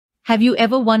Have you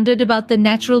ever wondered about the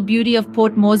natural beauty of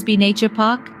Port Moresby Nature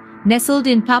Park? Nestled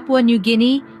in Papua New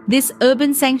Guinea, this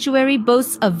urban sanctuary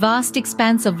boasts a vast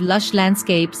expanse of lush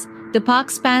landscapes. The park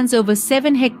spans over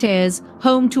 7 hectares,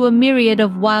 home to a myriad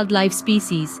of wildlife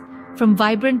species. From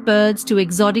vibrant birds to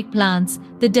exotic plants,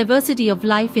 the diversity of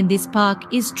life in this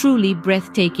park is truly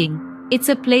breathtaking. It's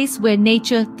a place where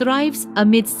nature thrives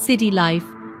amidst city life,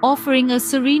 offering a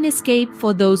serene escape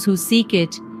for those who seek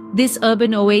it. This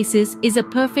urban oasis is a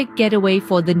perfect getaway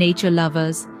for the nature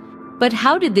lovers. But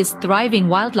how did this thriving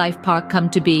wildlife park come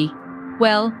to be?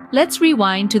 Well, let's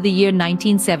rewind to the year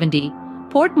 1970.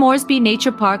 Port Moresby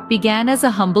Nature Park began as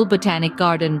a humble botanic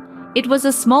garden. It was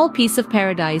a small piece of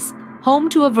paradise, home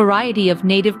to a variety of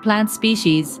native plant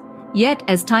species. Yet,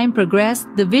 as time progressed,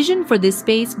 the vision for this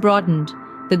space broadened.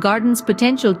 The garden's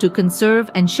potential to conserve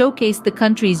and showcase the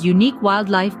country's unique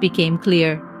wildlife became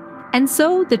clear. And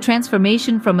so, the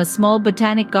transformation from a small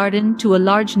botanic garden to a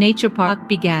large nature park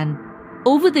began.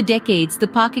 Over the decades, the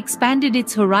park expanded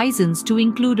its horizons to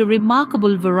include a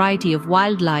remarkable variety of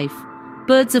wildlife.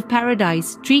 Birds of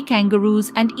paradise, tree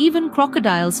kangaroos, and even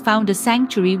crocodiles found a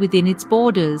sanctuary within its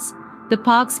borders. The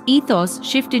park's ethos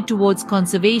shifted towards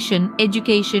conservation,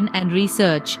 education, and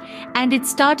research, and it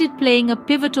started playing a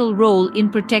pivotal role in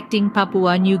protecting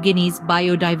Papua New Guinea's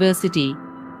biodiversity.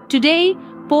 Today,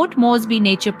 Port Moresby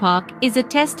Nature Park is a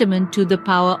testament to the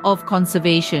power of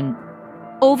conservation.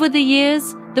 Over the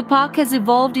years, the park has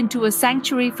evolved into a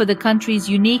sanctuary for the country's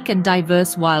unique and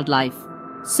diverse wildlife.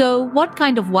 So, what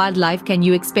kind of wildlife can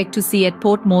you expect to see at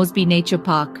Port Moresby Nature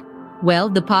Park? Well,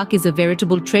 the park is a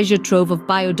veritable treasure trove of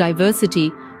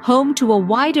biodiversity, home to a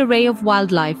wide array of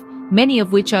wildlife, many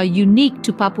of which are unique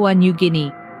to Papua New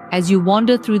Guinea. As you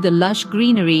wander through the lush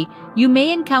greenery, you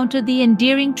may encounter the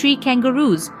endearing tree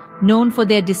kangaroos, known for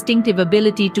their distinctive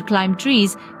ability to climb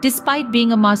trees despite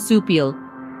being a marsupial.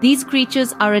 These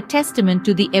creatures are a testament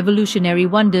to the evolutionary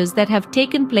wonders that have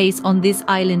taken place on this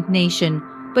island nation.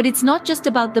 But it's not just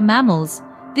about the mammals.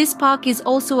 This park is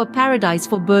also a paradise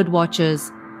for bird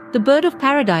watchers. The bird of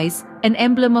paradise, an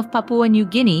emblem of Papua New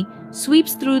Guinea,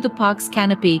 sweeps through the park's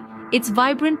canopy, its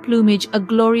vibrant plumage a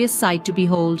glorious sight to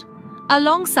behold.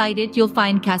 Alongside it, you'll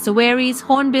find cassowaries,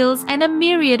 hornbills, and a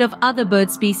myriad of other bird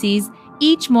species,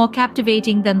 each more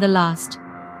captivating than the last.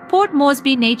 Port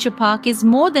Moresby Nature Park is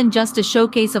more than just a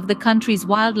showcase of the country's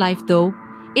wildlife, though.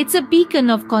 It's a beacon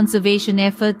of conservation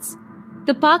efforts.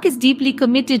 The park is deeply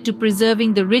committed to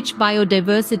preserving the rich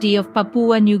biodiversity of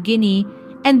Papua New Guinea,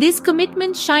 and this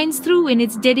commitment shines through in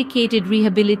its dedicated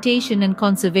rehabilitation and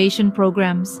conservation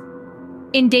programs.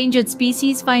 Endangered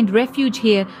species find refuge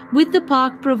here, with the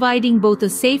park providing both a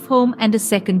safe home and a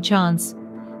second chance.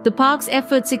 The park's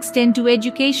efforts extend to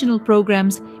educational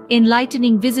programs,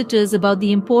 enlightening visitors about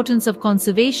the importance of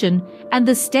conservation and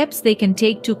the steps they can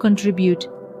take to contribute.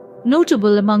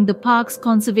 Notable among the park's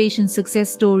conservation success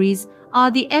stories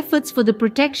are the efforts for the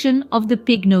protection of the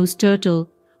pig-nosed turtle.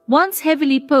 Once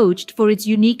heavily poached for its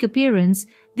unique appearance,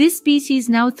 this species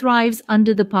now thrives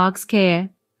under the park's care.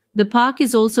 The park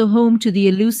is also home to the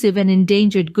elusive and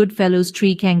endangered Goodfellow's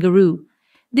tree kangaroo.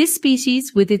 This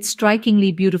species, with its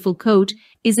strikingly beautiful coat,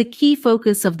 is a key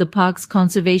focus of the park's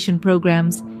conservation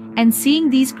programs, and seeing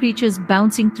these creatures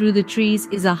bouncing through the trees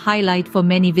is a highlight for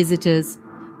many visitors.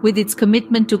 With its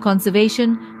commitment to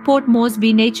conservation, Port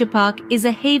Moresby Nature Park is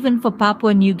a haven for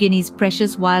Papua New Guinea's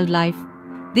precious wildlife.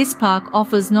 This park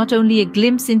offers not only a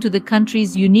glimpse into the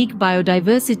country's unique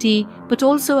biodiversity, but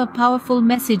also a powerful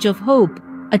message of hope,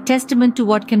 a testament to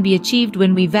what can be achieved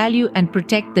when we value and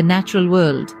protect the natural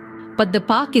world. But the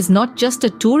park is not just a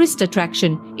tourist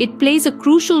attraction, it plays a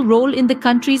crucial role in the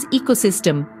country's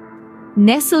ecosystem.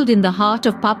 Nestled in the heart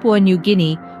of Papua New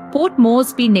Guinea, Port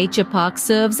Moresby Nature Park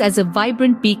serves as a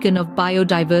vibrant beacon of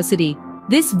biodiversity.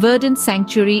 This verdant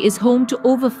sanctuary is home to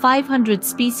over 500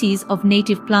 species of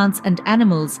native plants and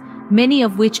animals, many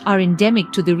of which are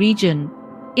endemic to the region.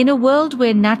 In a world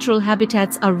where natural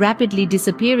habitats are rapidly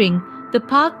disappearing, the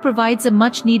park provides a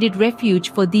much-needed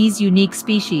refuge for these unique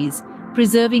species,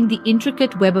 preserving the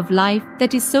intricate web of life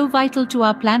that is so vital to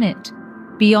our planet.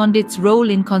 Beyond its role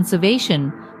in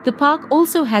conservation, the park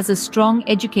also has a strong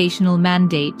educational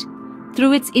mandate.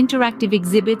 Through its interactive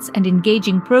exhibits and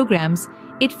engaging programs,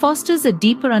 it fosters a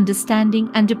deeper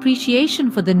understanding and appreciation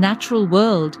for the natural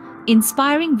world,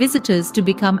 inspiring visitors to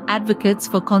become advocates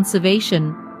for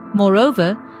conservation.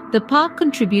 Moreover, the park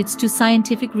contributes to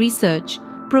scientific research,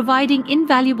 providing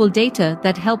invaluable data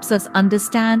that helps us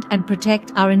understand and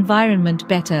protect our environment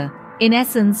better. In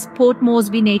essence, Port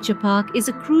Moresby Nature Park is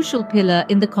a crucial pillar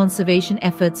in the conservation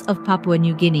efforts of Papua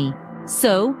New Guinea.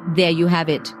 So, there you have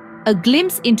it. A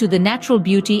glimpse into the natural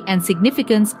beauty and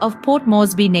significance of Port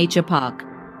Moresby Nature Park.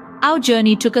 Our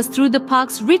journey took us through the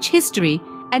park's rich history,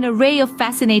 an array of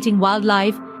fascinating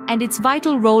wildlife, and its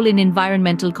vital role in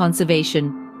environmental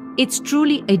conservation. It's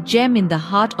truly a gem in the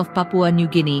heart of Papua New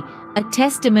Guinea, a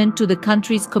testament to the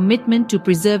country's commitment to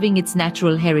preserving its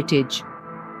natural heritage.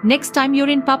 Next time you're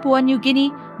in Papua New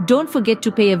Guinea, don't forget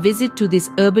to pay a visit to this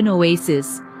urban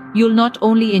oasis. You'll not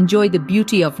only enjoy the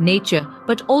beauty of nature,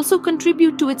 but also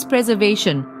contribute to its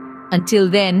preservation. Until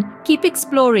then, keep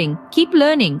exploring, keep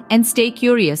learning, and stay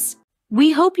curious.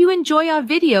 We hope you enjoy our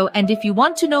video, and if you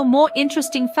want to know more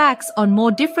interesting facts on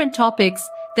more different topics,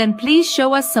 then please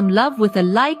show us some love with a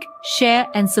like, share,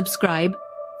 and subscribe.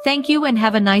 Thank you and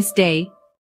have a nice day.